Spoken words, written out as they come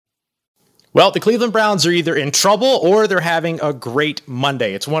Well, the Cleveland Browns are either in trouble or they're having a great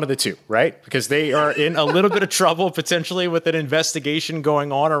Monday. It's one of the two, right? Because they are in a little bit of trouble potentially with an investigation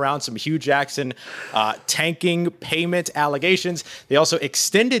going on around some Hugh Jackson tanking payment allegations. They also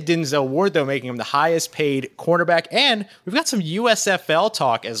extended Denzel Ward, though, making him the highest paid cornerback. And we've got some USFL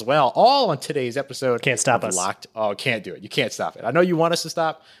talk as well, all on today's episode. Can't stop us. Oh, can't do it. You can't stop it. I know you want us to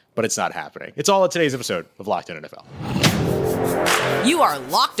stop, but it's not happening. It's all in today's episode of Locked On NFL. You are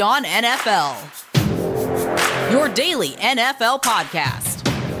Locked On NFL, your daily NFL podcast.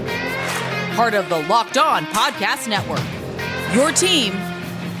 Part of the Locked On Podcast Network, your team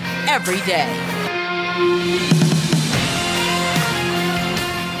every day.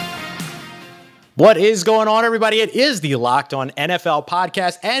 What is going on, everybody? It is the Locked On NFL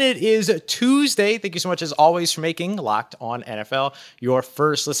podcast, and it is Tuesday. Thank you so much, as always, for making Locked On NFL your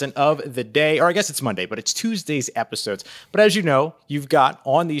first listen of the day. Or I guess it's Monday, but it's Tuesday's episodes. But as you know, you've got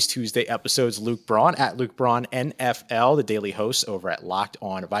on these Tuesday episodes Luke Braun at Luke Braun NFL, the daily host over at Locked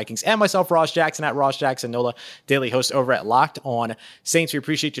On Vikings, and myself, Ross Jackson, at Ross Jackson Nola, daily host over at Locked On Saints. We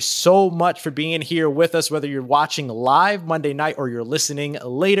appreciate you so much for being here with us, whether you're watching live Monday night or you're listening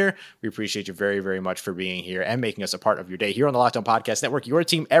later. We appreciate you very, very much for being here and making us a part of your day here on the Locked On Podcast Network, your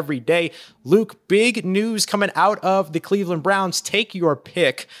team every day. Luke, big news coming out of the Cleveland Browns. Take your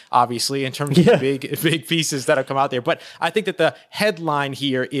pick, obviously, in terms of big pieces that have come out there. But I think that the headline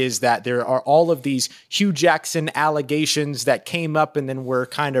here is that there are all of these Hugh Jackson allegations that came up and then were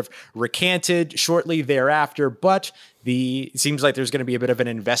kind of recanted shortly thereafter. But it seems like there's going to be a bit of an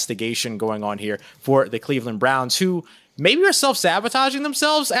investigation going on here for the Cleveland Browns, who maybe are self-sabotaging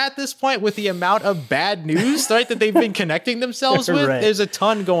themselves at this point with the amount of bad news, right, that they've been connecting themselves with. Right. There's a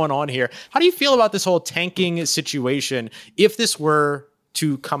ton going on here. How do you feel about this whole tanking situation if this were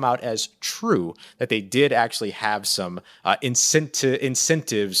to come out as true, that they did actually have some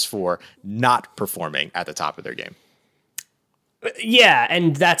incentives for not performing at the top of their game? Yeah,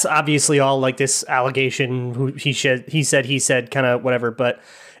 and that's obviously all like this allegation, he said, kind of whatever, but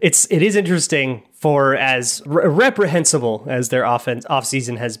it is interesting for as reprehensible as their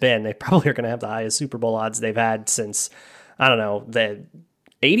offseason has been. They probably are going to have the highest Super Bowl odds they've had since, I don't know, the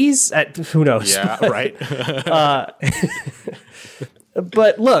 80s? Who knows? Yeah, right.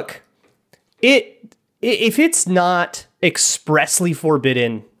 But look, if it's not expressly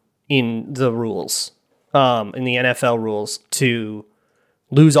forbidden in the rules, in the NFL rules, to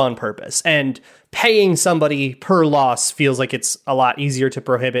lose on purpose, and paying somebody per loss feels like it's a lot easier to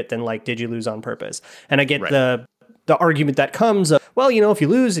prohibit than like, did you lose on purpose? And I get the argument that comes of, well, if you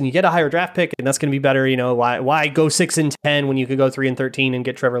lose and you get a higher draft pick and that's going to be better, why go 6-10 when you could go 3-13 and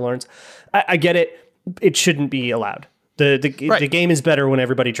get Trevor Lawrence? I get it. It shouldn't be allowed. The game is better when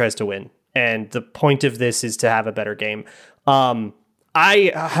everybody tries to win. And the point of this is to have a better game.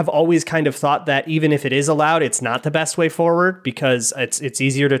 I have always kind of thought that even if it is allowed, it's not the best way forward, because it's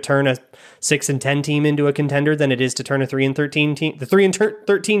easier to turn a 6-10 team into a contender than it is to turn a 3-13 team. The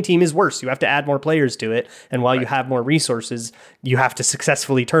 3-13 team is worse. You have to add more players to it. And while you have more resources, you have to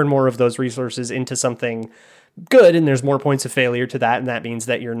successfully turn more of those resources into something good, and there's more points of failure to that, and that means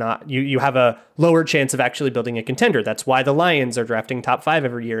that you have a lower chance of actually building a contender. That's why the Lions are drafting top 5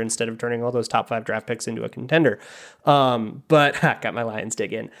 every year instead of turning all those top 5 draft picks into a contender. But got my Lions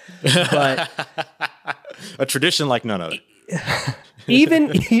dig in. But a tradition like none other.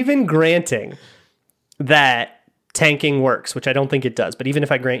 even granting that tanking works, which I don't think it does, but even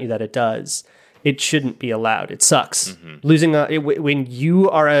if I grant you that it does, it shouldn't be allowed. It sucks. Losing when you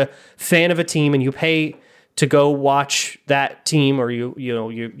are a fan of a team and you pay to go watch that team, or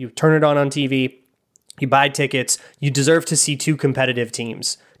you turn it on TV, you buy tickets, you deserve to see two competitive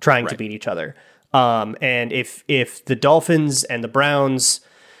teams trying to beat each other. And if the Dolphins and the Browns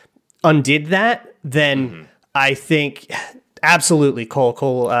undid that, then I think absolutely,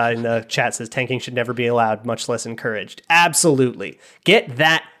 Cole in the chat says tanking should never be allowed, much less encouraged. Absolutely. Get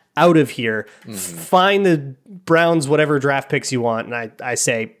that out of here. Find the Browns whatever draft picks you want, and I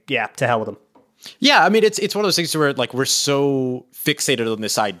say, yeah, to hell with them. Yeah, I mean, it's one of those things where like we're so fixated on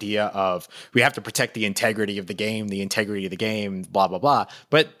this idea of we have to protect the integrity of the game, blah, blah, blah.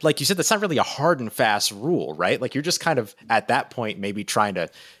 But like you said, that's not really a hard and fast rule, right? Like you're just kind of at that point maybe trying to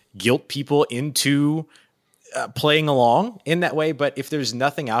guilt people into playing along in that way. But if there's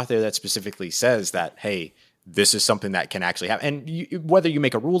nothing out there that specifically says that, hey, this is something that can actually happen, and whether you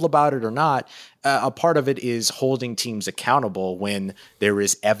make a rule about it or not, a part of it is holding teams accountable when there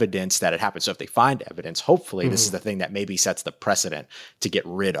is evidence that it happened. So if they find evidence, hopefully this is the thing that maybe sets the precedent to get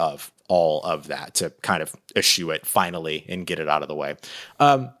rid of all of that, to kind of eschew it finally and get it out of the way.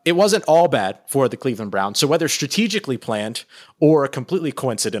 It wasn't all bad for the Cleveland Browns. So whether strategically planned or completely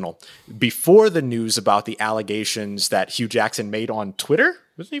coincidental, before the news about the allegations that Hugh Jackson made on Twitter,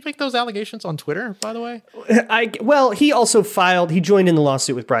 doesn't he make those allegations on Twitter, by the way? Well, he also he joined in the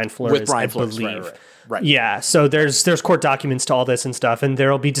lawsuit with Brian Flores, I believe. Right. Yeah, so there's court documents to all this and stuff, and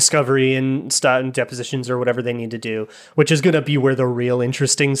there'll be discovery and depositions or whatever they need to do, which is going to be where the real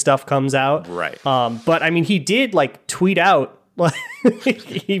interesting stuff comes out. Right. But I mean, he did tweet out.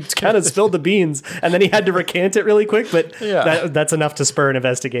 He kind of spilled the beans, and then he had to recant it really quick, but that's enough to spur an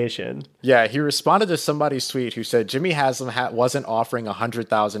investigation. Yeah, he responded to somebody's tweet who said Jimmy Haslam wasn't offering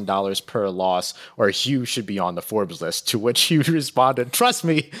 $100,000 per loss, or Hugh should be on the Forbes list, to which Hugh responded, "Trust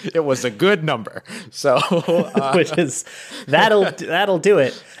me, it was a good number." So which is that'll do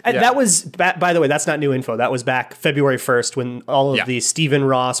it. And that was, by the way, that's not new info. That was back February 1st when all of the Stephen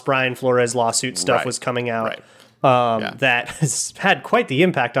Ross, Brian Flores lawsuit stuff was coming out. Right. That has had quite the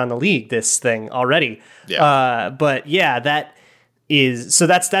impact on the league, this thing already. But yeah,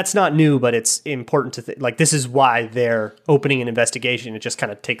 that's not new, but it's important to this is why they're opening an investigation. It just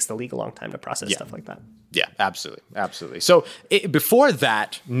kind of takes the league a long time to process stuff like that. Yeah, absolutely. So before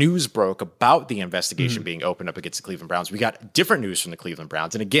that news broke about the investigation being opened up against the Cleveland Browns, we got different news from the Cleveland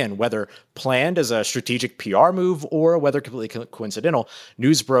Browns. And again, whether planned as a strategic PR move or whether completely coincidental,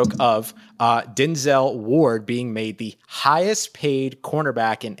 news broke of Denzel Ward being made the highest paid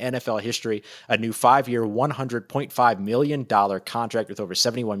cornerback in NFL history, a new 5-year, $100.5 million contract with over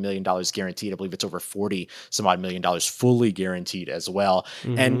 $71 million guaranteed. I believe it's over 40 some odd million dollars fully guaranteed as well.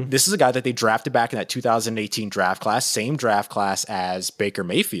 And this is a guy that they drafted back in that 2018 draft class, same draft class as Baker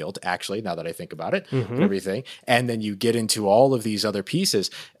Mayfield, actually, now that I think about it, and everything. And then you get into all of these other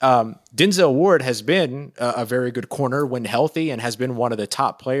pieces. Denzel Ward has been a very good corner when healthy and has been one of the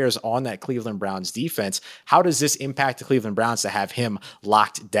top players on that Cleveland Browns defense. How does this impact the Cleveland Browns to have him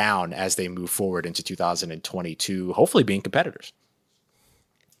locked down as they move forward into 2022, hopefully being competitors?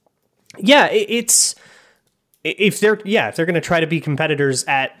 Yeah, if they're going to try to be competitors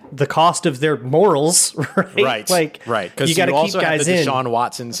at the cost of their morals, right? Right. Because you got to keep guys in. Deshaun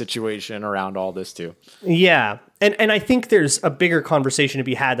Watson situation around all this too. Yeah, and I think there's a bigger conversation to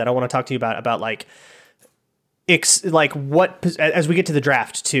be had that I want to talk to you about what as we get to the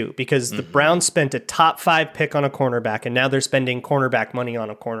draft too, because the Browns spent a top 5 pick on a cornerback, and now they're spending cornerback money on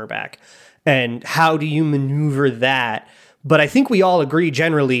a cornerback, and how do you maneuver that? But I think we all agree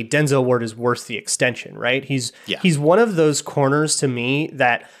generally Denzel Ward is worth the extension, right? He's one of those corners to me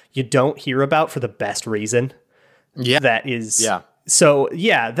that you don't hear about for the best reason. Yeah. That is. So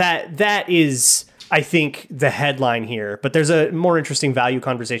that is, I think, the headline here. But there's a more interesting value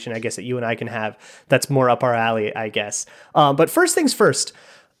conversation, I guess, that you and I can have that's more up our alley, I guess. But first things first,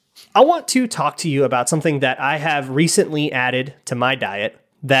 I want to talk to you about something that I have recently added to my diet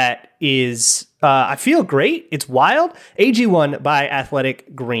that is, I feel great. It's wild. AG1 by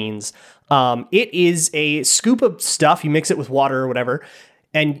Athletic Greens. It is a scoop of stuff. You mix it with water or whatever,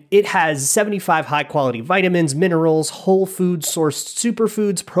 and it has 75 high-quality vitamins, minerals, whole food sourced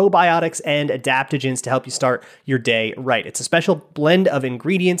superfoods, probiotics, and adaptogens to help you start your day right. It's a special blend of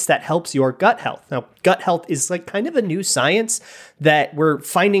ingredients that helps your gut health. Now, gut health is kind of a new science that we're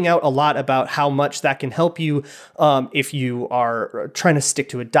finding out a lot about how much that can help you if you are trying to stick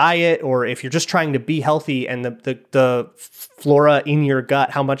to a diet, or if you're just trying to be healthy, and the flora in your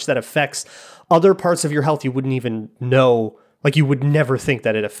gut, how much that affects other parts of your health you wouldn't even know. You would never think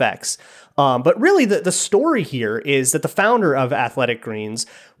that it affects. But really, the story here is that the founder of Athletic Greens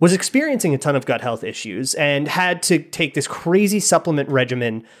was experiencing a ton of gut health issues and had to take this crazy supplement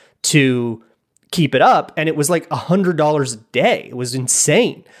regimen to keep it up. And it was $100 a day. It was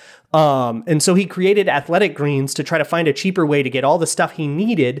insane. And so he created Athletic Greens to try to find a cheaper way to get all the stuff he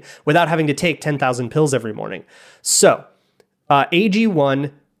needed without having to take 10,000 pills every morning. So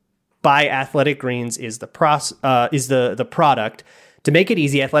AG1 by Athletic Greens is the product. To make it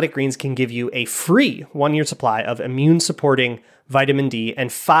easy, Athletic Greens can give you a free 1-year supply of immune-supporting vitamin D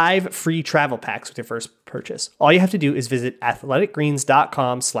and 5 free travel packs with your first purchase. All you have to do is visit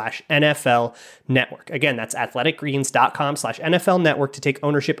athleticgreens.com/NFL network. Again, that's athleticgreens.com/NFL network to take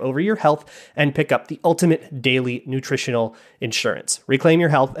ownership over your health and pick up the ultimate daily nutritional insurance. Reclaim your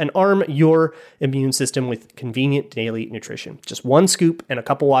health and arm your immune system with convenient daily nutrition. Just 1 scoop and a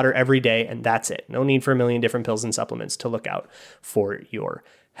cup of water every day, and that's it. No need for a million different pills and supplements to look out for your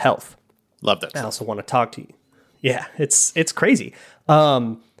health. Love that. I also want to talk to you. Yeah, it's crazy.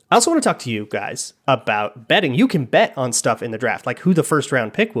 I I also want to talk to you guys about betting. You can bet on stuff in the draft, like who the first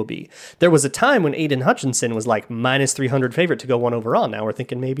round pick will be. There was a time when Aiden Hutchinson was like minus 300 favorite to go 1 overall. Now we're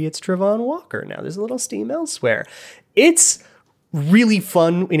thinking maybe it's Travon Walker. Now there's a little steam elsewhere. It's really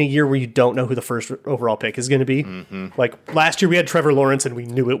fun in a year where you don't know who the first overall pick is going to be. Like last year we had Trevor Lawrence and we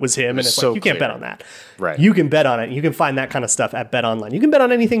knew it was him. And it's so like, you can't clear. bet on that. Right. You can bet on it. You can find that kind of stuff at Bet Online. You can bet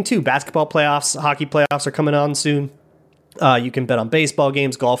on anything too. Basketball playoffs, hockey playoffs are coming on soon. You can bet on baseball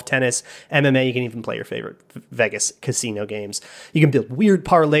games, golf, tennis, MMA. You can even play your favorite Vegas casino games. You can build weird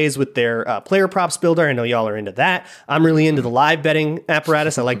parlays with their player props builder. I know y'all are into that. I'm really into the live betting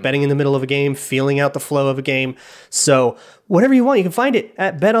apparatus. I like betting in the middle of a game, feeling out the flow of a game. So whatever you want, you can find it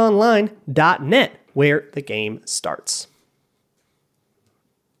at betonline.net, where the game starts.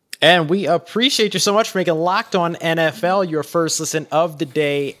 And we appreciate you so much for making Locked On NFL your first listen of the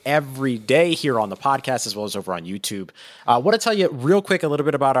day every day here on the podcast, as well as over on YouTube. I want to tell you real quick a little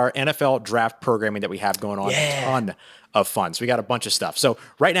bit about our NFL draft programming that we have going on. A ton of fun. So we got a bunch of stuff. So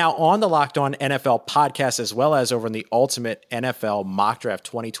right now on the Locked On NFL podcast, as well as over in the Ultimate NFL Mock Draft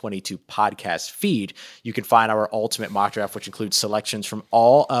 2022 podcast feed, you can find our Ultimate Mock Draft, which includes selections from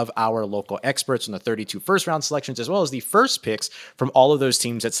all of our local experts on the 32 first round selections, as well as the first picks from all of those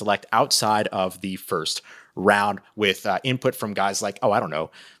teams that select outside of the first round, with input from guys like,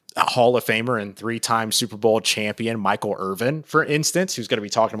 a Hall of Famer and 3-time Super Bowl champion Michael Irvin, for instance, who's going to be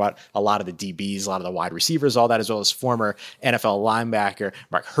talking about a lot of the DBs, a lot of the wide receivers, all that, as well as former NFL linebacker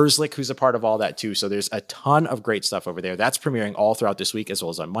Mark Herzlich, who's a part of all that too. So there's a ton of great stuff over there. That's premiering all throughout this week, as well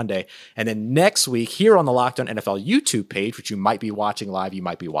as on Monday. And then next week here on the Locked On NFL YouTube page, which you might be watching live, you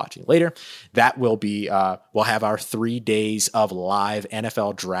might be watching later, that will be, we'll have our 3 days of live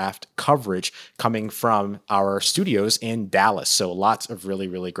NFL draft coverage coming from our studios in Dallas. So lots of really,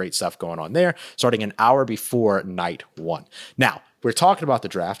 really great stuff going on there, starting an hour before night 1. Now, we're talking about the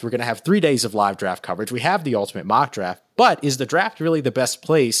draft. We're going to have 3 days of live draft coverage. We have the Ultimate Mock Draft, but is the draft really the best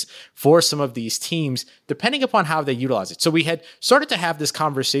place for some of these teams, depending upon how they utilize it? So we had started to have this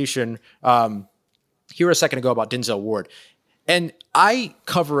conversation here a second ago about Denzel Ward. And I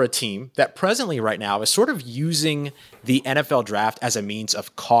cover a team that presently right now is sort of using the NFL draft as a means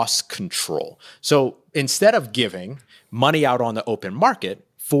of cost control. So instead of giving money out on the open market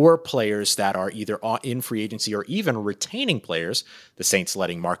for players that are either in free agency or even retaining players, the Saints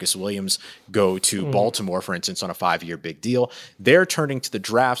letting Marcus Williams go to Baltimore, for instance, on a 5-year big deal, they're turning to the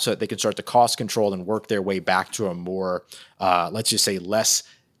draft so that they can start to cost control and work their way back to a more, let's just say, less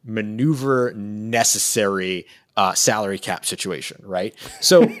maneuver necessary salary cap situation, right?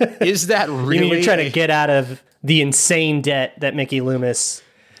 So is that really... You're trying to get out of the insane debt that Mickey Loomis,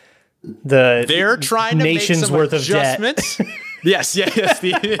 they're trying to nation's make some worth adjustments. Of debt. Yes,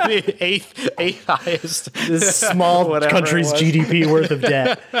 the eighth highest. This small country's GDP worth of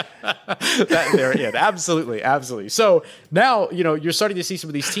debt. Absolutely. So now, you're starting to see some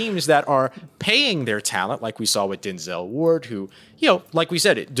of these teams that are paying their talent, like we saw with Denzel Ward, who, like we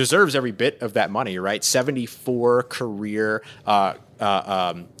said, it deserves every bit of that money, right? 74 career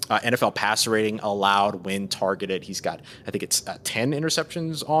NFL passer rating allowed when targeted. He's got, I think it's 10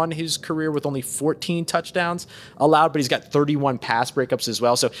 interceptions on his career with only 14 touchdowns allowed, but he's got 31 pass breakups as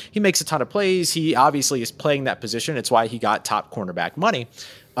well. So he makes a ton of plays. He obviously is playing that position. It's why he got top cornerback money.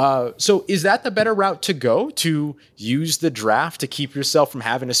 So is that the better route to go, to use the draft to keep yourself from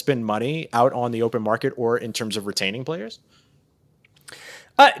having to spend money out on the open market or in terms of retaining players?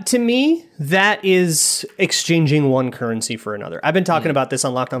 To me, that is exchanging one currency for another. I've been talking about this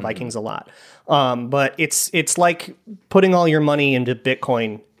on Locked On Vikings a lot, but it's like putting all your money into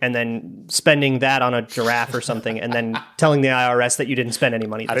Bitcoin and then spending that on a giraffe or something, and then telling the IRS that you didn't spend any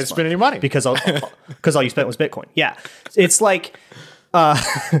money. I didn't spend any money because all you spent was Bitcoin. Yeah, it's like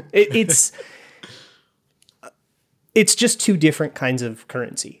it's just two different kinds of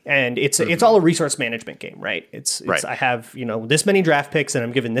currency, and it's all a resource management game, right? It's right. I have this many draft picks, and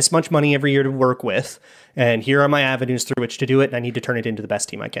I'm given this much money every year to work with, and here are my avenues through which to do it, and I need to turn it into the best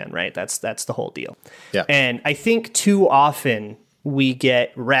team I can, right? That's the whole deal. Yeah. And I think too often we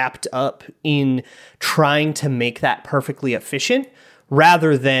get wrapped up in trying to make that perfectly efficient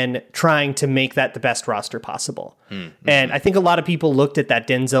rather than trying to make that the best roster possible. Mm-hmm. And I think a lot of people looked at that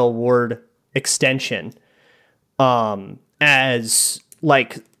Denzel Ward extension as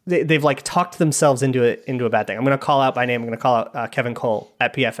like they've like talked themselves into a bad thing. I'm going to call out by name. I'm going to call out Kevin Cole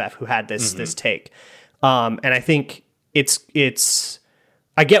at PFF, who had this take. And I think it's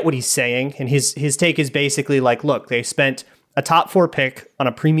I get what he's saying, and his take is basically like, look, they spent a top 4 pick on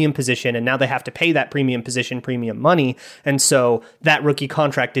a premium position, and now they have to pay that premium position premium money, and so that rookie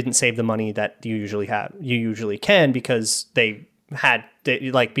contract didn't save the money that you usually can, because they had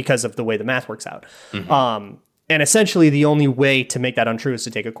like because of the way the math works out. And essentially the only way to make that untrue is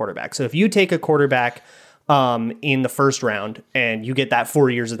to take a quarterback. So if you take a quarterback in the first round and you get that 4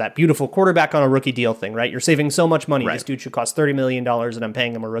 years of that beautiful quarterback on a rookie deal thing, right? You're saving so much money. Right. This dude should cost $30 million and I'm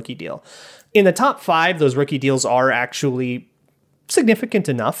paying him a rookie deal. In the top 5, those rookie deals are actually significant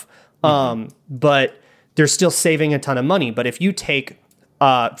enough, but they're still saving a ton of money. But if you take,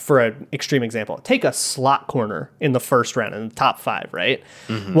 for an extreme example, take a slot corner in the first round in the top 5, right?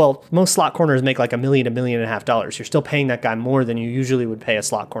 Well, most slot corners make like $1 million, $1.5 million. You're still paying that guy more than you usually would pay a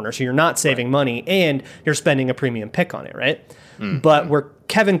slot corner. So you're not saving money and you're spending a premium pick on it, right? But where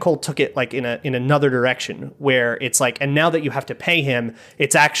Kevin Cole took it like in another direction where it's like, and now that you have to pay him,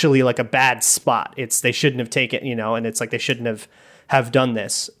 it's actually like a bad spot. They shouldn't have taken, and it's like they shouldn't have done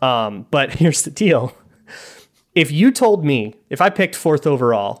this. But here's the deal. If you told me, if I picked 4th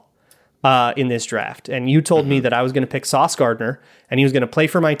overall in this draft, and you told me that I was going to pick Sauce Gardner, and he was going to play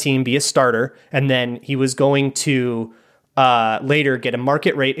for my team, be a starter, and then he was going to later get a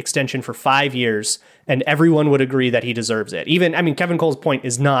market rate extension for 5 years, and everyone would agree that he deserves it. Kevin Cole's point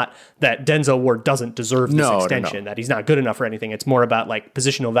is not that Denzel Ward doesn't deserve this extension, that he's not good enough or anything. It's more about like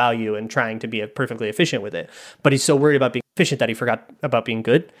positional value and trying to be perfectly efficient with it. But he's so worried about being efficient that he forgot about being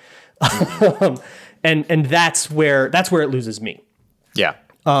good. And that's where it loses me. Yeah.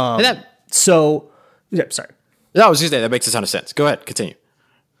 Sorry. No, I was just saying that makes a ton of sense. Go ahead, continue.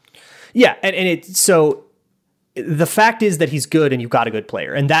 Yeah, and so the fact is that he's good and you've got a good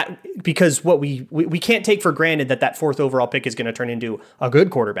player. And that, because what we can't take for granted that 4th overall pick is going to turn into a good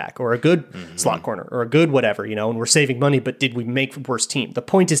quarterback or a good slot corner or a good whatever, and we're saving money, but did we make a worse team? The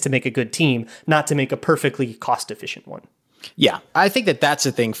point is to make a good team, not to make a perfectly cost-efficient one. Yeah, I think that's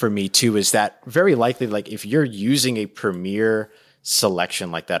the thing for me too, is that very likely, like if you're using a premier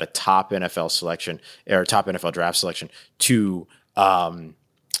selection like that, a top NFL selection or top NFL draft selection to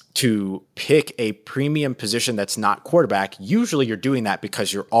pick a premium position that's not quarterback, usually you're doing that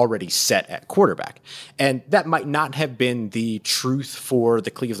because you're already set at quarterback. And that might not have been the truth for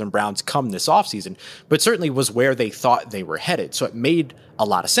the Cleveland Browns come this offseason, but certainly was where they thought they were headed. So it made a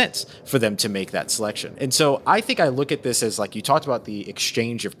lot of sense for them to make that selection. And so I think I look at this as, like you talked about, the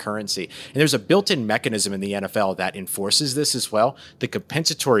exchange of currency. And there's a built-in mechanism in the NFL that enforces this as well, the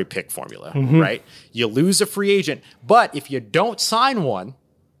compensatory pick formula, right? You lose a free agent, but if you don't sign one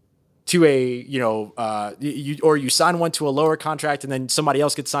to you sign one to a lower contract and then somebody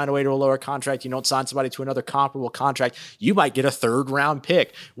else gets signed away to a lower contract, you don't sign somebody to another comparable contract, you might get a 3rd round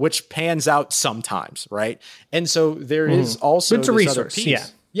pick, which pans out sometimes, right? And so there is also it's a this resource, other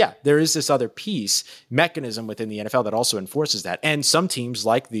piece. Yeah, there is this other piece mechanism within the NFL that also enforces that. And some teams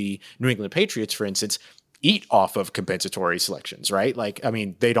like the New England Patriots, for instance, eat off of compensatory selections, right?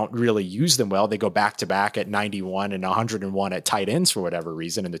 They don't really use them well. They go back to back at 91 and 101 at tight ends for whatever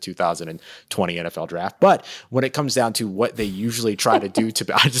reason in the 2020 NFL draft. But when it comes down to what they usually try to do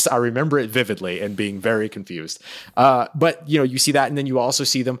I remember it vividly and being very confused. But you see that, and then you also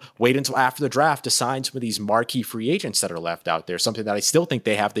see them wait until after the draft to sign some of these marquee free agents that are left out there, something that I still think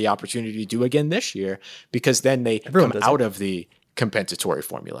they have the opportunity to do again this year, because then they come out of the compensatory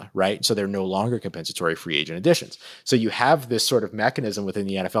formula, right? So they're no longer compensatory free agent additions. So you have this sort of mechanism within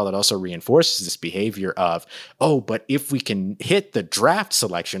the NFL that also reinforces this behavior of, but if we can hit the draft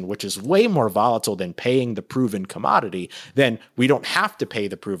selection, which is way more volatile than paying the proven commodity, then we don't have to pay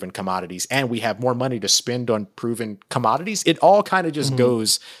the proven commodities and we have more money to spend on proven commodities. It all kind of just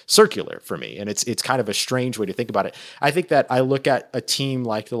goes circular for me. And it's kind of a strange way to think about it. I think that I look at a team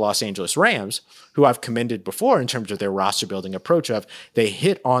like the Los Angeles Rams, who I've commended before in terms of their roster building approach of, they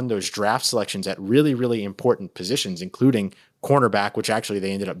hit on those draft selections at really, really important positions, including cornerback, which actually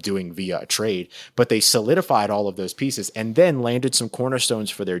they ended up doing via a trade, but they solidified all of those pieces and then landed some cornerstones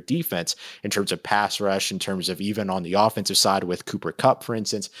for their defense in terms of pass rush, in terms of even on the offensive side with Cooper Kupp, for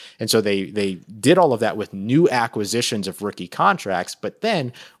instance. And so they did all of that with new acquisitions of rookie contracts, but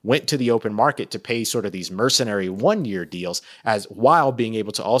then went to the open market to pay sort of these mercenary 1-year deals while being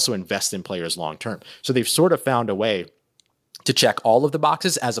able to also invest in players long-term. So they've sort of found a way to check all of the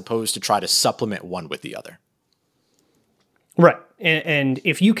boxes as opposed to try to supplement one with the other. Right. And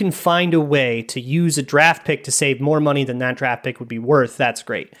if you can find a way to use a draft pick to save more money than that draft pick would be worth, that's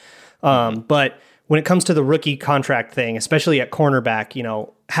great. But when it comes to the rookie contract thing, especially at cornerback,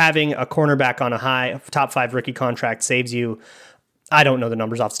 having a cornerback on a top 5 rookie contract saves you, I don't know the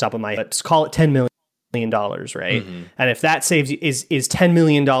numbers off the top of my head, just call it $10 million, right? And if that saves you, is $10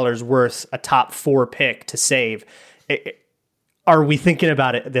 million worth a top 4 pick to save, are we thinking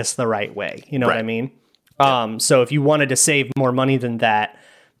about it the right way? You know what I mean? So if you wanted to save more money than that,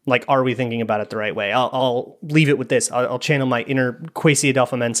 Like, are we thinking about it the right way? I'll leave it with this. I'll channel my inner Kwesi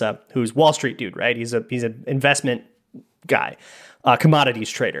Adolfo-Mensah, who's Wall Street dude, right? He's an investment guy, commodities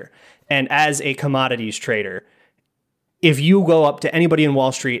trader. And as a commodities trader, if you go up to anybody in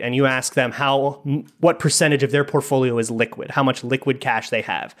Wall Street and you ask them what percentage of their portfolio is liquid, how much liquid cash they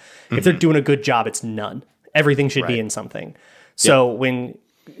have, if they're doing a good job, it's none. Everything should be in something. So when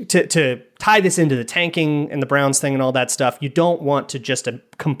to tie this into the tanking and the Browns thing and all that stuff, you don't want to just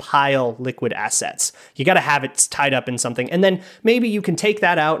compile liquid assets. You got to have it tied up in something. And then maybe you can take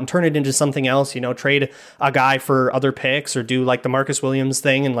that out and turn it into something else, trade a guy for other picks or do like the Marcus Williams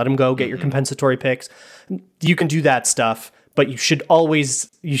thing and let him go get your compensatory picks. You can do that stuff, but you should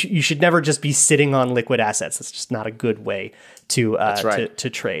always, you should never just be sitting on liquid assets. That's just not a good way to to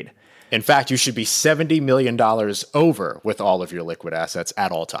trade. In fact, you should be $70 million over with all of your liquid assets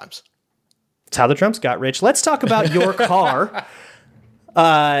at all times. That's how the Trumps got rich. Let's talk about your car.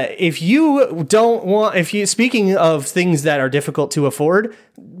 Speaking of things that are difficult to afford,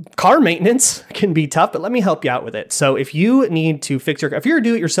 car maintenance can be tough, but let me help you out with it. So if you need to fix if you're a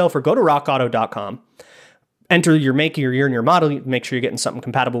do-it-yourselfer, go to rockauto.com. Enter your make, your year, and your model. Make sure you're getting something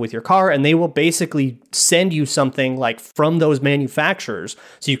compatible with your car, and they will basically send you something like from those manufacturers.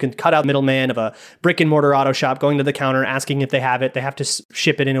 So you can cut out the middleman of a brick and mortar auto shop going to the counter, asking if they have it. They have to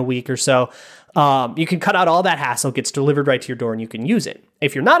ship it in a week or so. You can cut out all that hassle, gets delivered right to your door, and you can use it.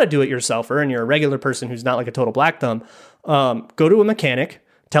 If you're not a do-it-yourselfer and you're a regular person who's not like a total black thumb, go to a mechanic.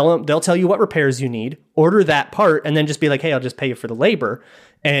 They'll tell you what repairs you need. Order that part, and then just be like, "Hey, I'll just pay you for the labor,"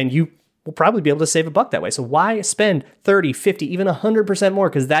 and you will probably be able to save $1 that way. So why spend 30, 50, even 100% more?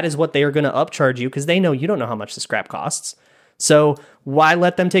 Because that is what they are going to upcharge you, because they know you don't know how much the scrap costs. So why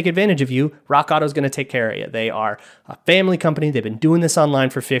let them take advantage of you? Rock Auto is going to take care of you. They are a family company. They've been doing this online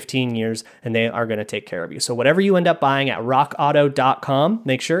for 15 years, and they are going to take care of you. So whatever you end up buying at rockauto.com,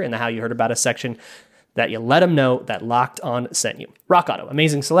 make sure in the How You Heard About Us section that you let them know that Locked On sent you. Rock Auto,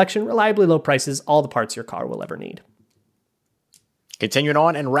 amazing selection, reliably low prices, all the parts your car will ever need. Continuing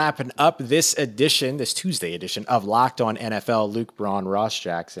on and wrapping up this Tuesday edition of Locked On NFL, Luke Braun, Ross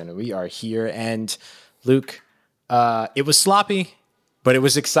Jackson. We are here, and Luke, it was sloppy, but it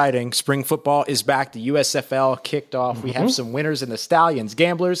was exciting. Spring football is back. The USFL kicked off. We have some winners in the Stallions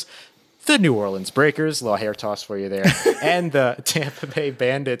Gamblers, the New Orleans Breakers, a little hair toss for you there, and the Tampa Bay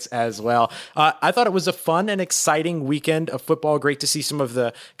Bandits as well. I thought it was a fun and exciting weekend of football. Great to see some of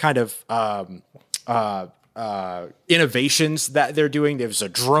the kind of innovations that they're doing. There's a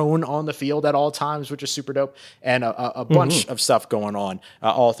drone on the field at all times, which is super dope, and a bunch of stuff going on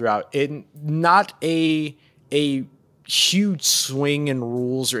all throughout. Not a huge swing in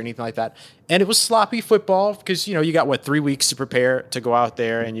rules or anything like that. And it was sloppy football because, you got 3 weeks to prepare to go out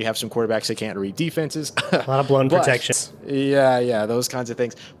there, and you have some quarterbacks that can't read defenses. A lot of blown protections. Yeah, those kinds of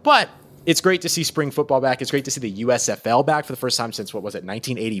things. But it's great to see spring football back. It's great to see the USFL back for the first time since,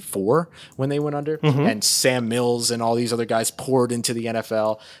 1984 when they went under? And Sam Mills and all these other guys poured into the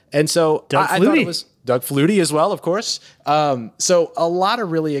NFL. And so I thought it was Doug Flutie as well, of course. So a lot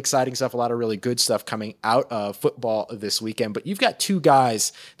of really exciting stuff, a lot of really good stuff coming out of football this weekend. But you've got two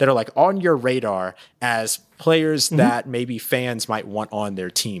guys that are like on your radar as players that maybe fans might want on their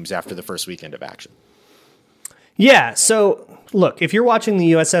teams after the first weekend of action. Yeah, so look, if you're watching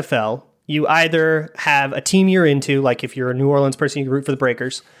the USFL, you either have a team you're into, like if you're a New Orleans person, you root for the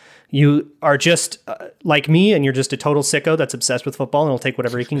Breakers. You are just like me, and you're just a total sicko that's obsessed with football and will take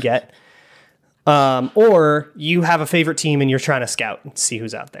whatever he can get. Or you have a favorite team and you're trying to scout and see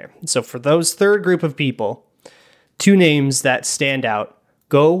who's out there. So for those third group of people, two names that stand out: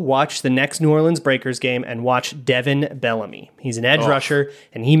 go watch the next New Orleans Breakers game and watch Devin Bellamy. He's an edge rusher,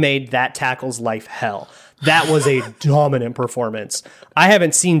 and he made that tackle's life hell. That was a dominant performance. I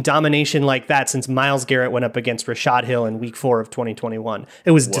haven't seen domination like that since Myles Garrett went up against Rashad Hill in week 4 of 2021. It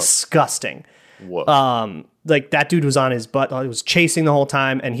was disgusting. Like, that dude was on his butt. He was chasing the whole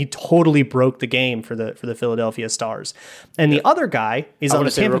time, and he totally broke the game for the Philadelphia Stars. And the other guy is on the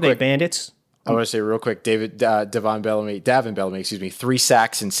Tampa Bay Bandits. I want to say real quick, Davin Bellamy, 3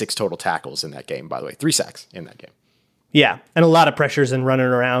 sacks and 6 total tackles in that game, by the way. 3 sacks in that game. Yeah, and a lot of pressures and running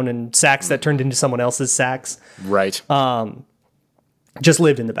around and sacks that turned into someone else's sacks. Right. Just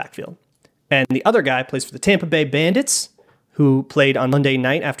lived in the backfield. And the other guy plays for the Tampa Bay Bandits, who played on Monday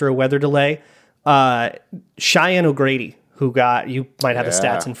night after a weather delay. Cheyenne O'Grady, who got, you might have the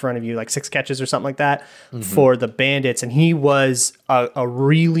stats in front of you, like 6 catches or something like that for the Bandits. And he was a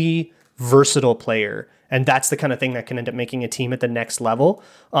really versatile player. And that's the kind of thing that can end up making a team at the next level,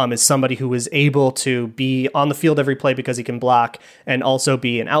 is somebody who is able to be on the field every play because he can block, and also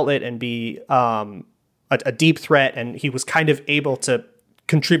be an outlet and be a deep threat. And he was kind of able to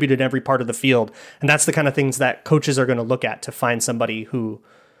contributed in every part of the field. And that's the kind of things that coaches are going to look at to find somebody who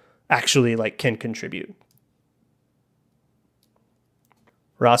actually like can contribute.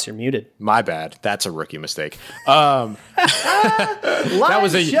 Ross, you're muted. My bad. That's a rookie mistake. That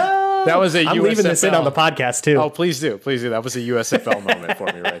was a I'm USFL. leaving this in on the podcast too. Oh, please do. Please do. That was a USFL moment for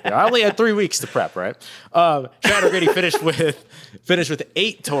me right there. I only had 3 weeks to prep, right? Chad O'Grady finished with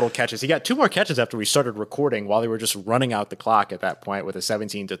 8 total catches. He got 2 more catches after we started recording while they were just running out the clock at that point with a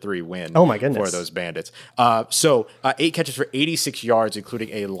 17-3 win. Oh my goodness. For those Bandits. 8 catches for 86 yards, including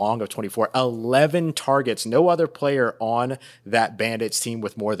a long of 24, 11 targets. No other player on that Bandits team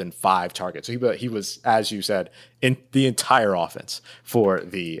with more than 5 targets. So he was, as you said, in the entire offense for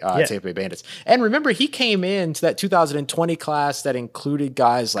the Tampa Bay Bandits. And remember, he came into that 2020 class that included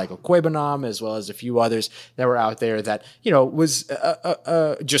guys like Okwebonam as well as a few others that were out there that, was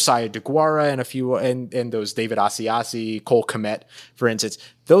Josiah DeGuara and a few, and those David Asiasi, Cole Kmet, for instance.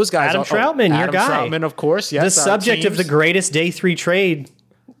 Those guys. Adam Troutman, your guy. Adam Troutman, of course. Yes, the subject of the greatest day 3 trade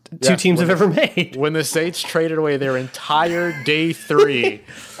two teams have ever made. When the Saints traded away their entire day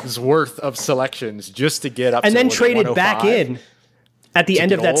 3's worth of selections just to get up, and then traded back in at the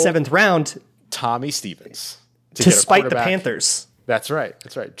end of that 7th round, Tommy Stevens to spite the Panthers. That's right.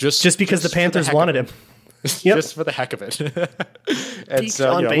 Just because the Panthers wanted him. Just for the heck of it. And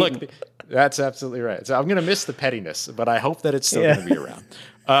so, look, that's absolutely right. So I'm going to miss the pettiness, but I hope that it's still going to be around.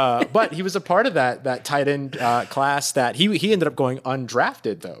 But he was a part of that tight end class that he ended up going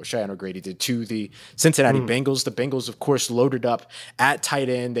undrafted, though. Cheyenne O'Grady did, to the Cincinnati Bengals. The Bengals, of course, loaded up at tight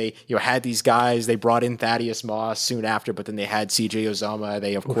end. They had these guys. They brought in Thaddeus Moss soon after, but then they had C.J. Uzomah.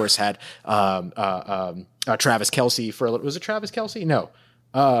 They, of course, had Travis Kelce for a little. Was it Travis Kelce? No.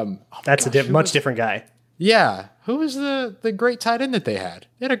 That's a much different guy. Yeah. Who was the great tight end that they had?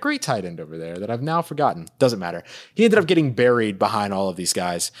 They had a great tight end over there that I've now forgotten. Doesn't matter. He ended up getting buried behind all of these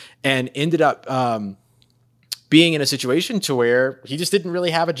guys and ended up being in a situation to where he just didn't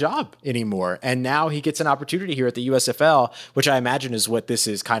really have a job anymore. And now he gets an opportunity here at the USFL, which I imagine is what this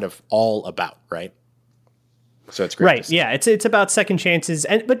is kind of all about, right? So it's great. Right. Yeah. It's about second chances.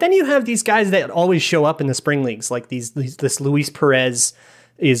 But then you have these guys that always show up in the spring leagues, like this Luis Perez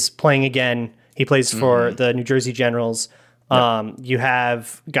is playing again. He plays for the New Jersey Generals. Yep. You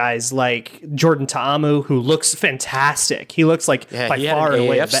have guys like Jordan Ta'amu, who looks fantastic. He looks like by far and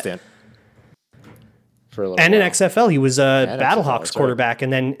away the best. For a little and while. in XFL, he was a Battlehawks quarterback. Right.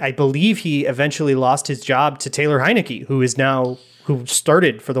 And then I believe he eventually lost his job to Taylor Heineke, who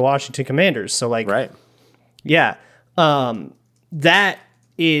started for the Washington Commanders. So right. Yeah. That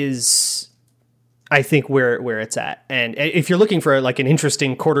is, I think, where it's at. And if you're looking for like an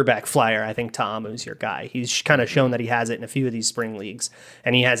interesting quarterback flyer, I think Ta'amu's your guy. He's kind of shown that he has it in a few of these spring leagues.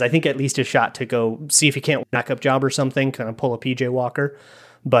 And he has, I think, at least a shot to go see if he can't win a backup job or something, kind of pull a PJ Walker.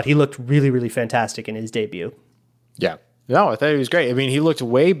 But he looked really, really fantastic in his debut. Yeah. No, I thought he was great. I mean, he looked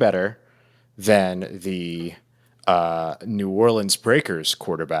way better than the New Orleans Breakers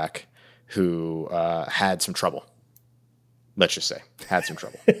quarterback who had some trouble. Let's just say had some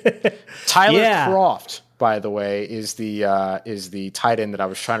trouble. Tyler Croft, by the way, is the tight end that I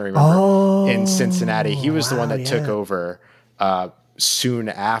was trying to remember in Cincinnati. He was the one that took over soon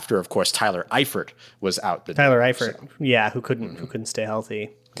after, of course. Tyler Eifert was out. Who couldn't stay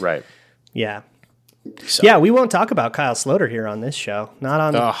healthy. Right. Yeah. So. Yeah, we won't talk about Kyle Sloter here on this show.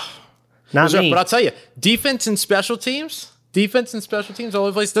 Not me. But I'll tell you, defense and special teams all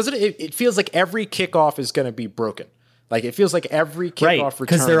over the place. Doesn't it? It feels like every kickoff is going to be broken. Like it feels like every kickoff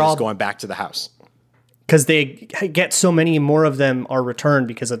return is going back to the house. Because they get so many more of them are returned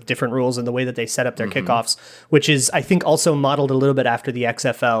because of different rules and the way that they set up their kickoffs, which is, I think, also modeled a little bit after the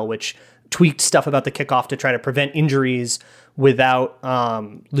XFL, which tweaked stuff about the kickoff to try to prevent injuries without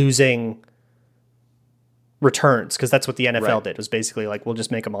losing returns, because that's what the NFL did. It was basically like, we'll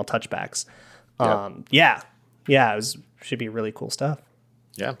just make them all touchbacks. Should be really cool stuff.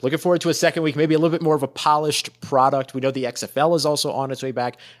 Yeah, looking forward to a second week, maybe a little bit more of a polished product. We know the XFL is also on its way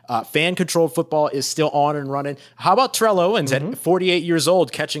back. Fan-controlled football is still on and running. How about Terrell Owens at 48 years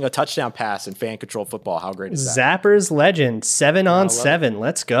old catching a touchdown pass in fan-controlled football? How great is that? Zappers legend, 7-on-7.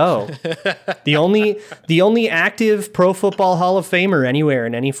 Let's go. The only active Pro Football Hall of Famer anywhere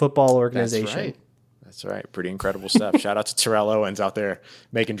in any football organization. That's right. Pretty incredible stuff. Shout out to Terrell Owens out there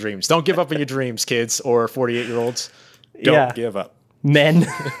making dreams. Don't give up on your dreams, kids, or 48-year-olds. Don't give up. Men.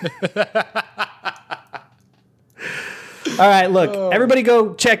 All right, look, everybody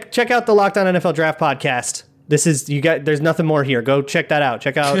go check out the Locked On NFL Draft podcast. There's nothing more here. Go check that out.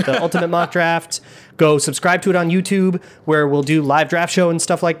 Check out the Ultimate Mock Draft. Go subscribe to it on YouTube, where we'll do live draft show and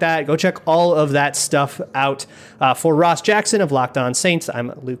stuff like that. Go check all of that stuff out. For Ross Jackson of Locked On Saints,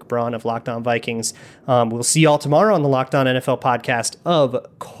 I'm Luke Braun of Locked On Vikings. We'll see y'all tomorrow on the Locked On NFL podcast, of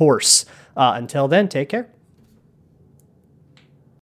course. Until then, take care.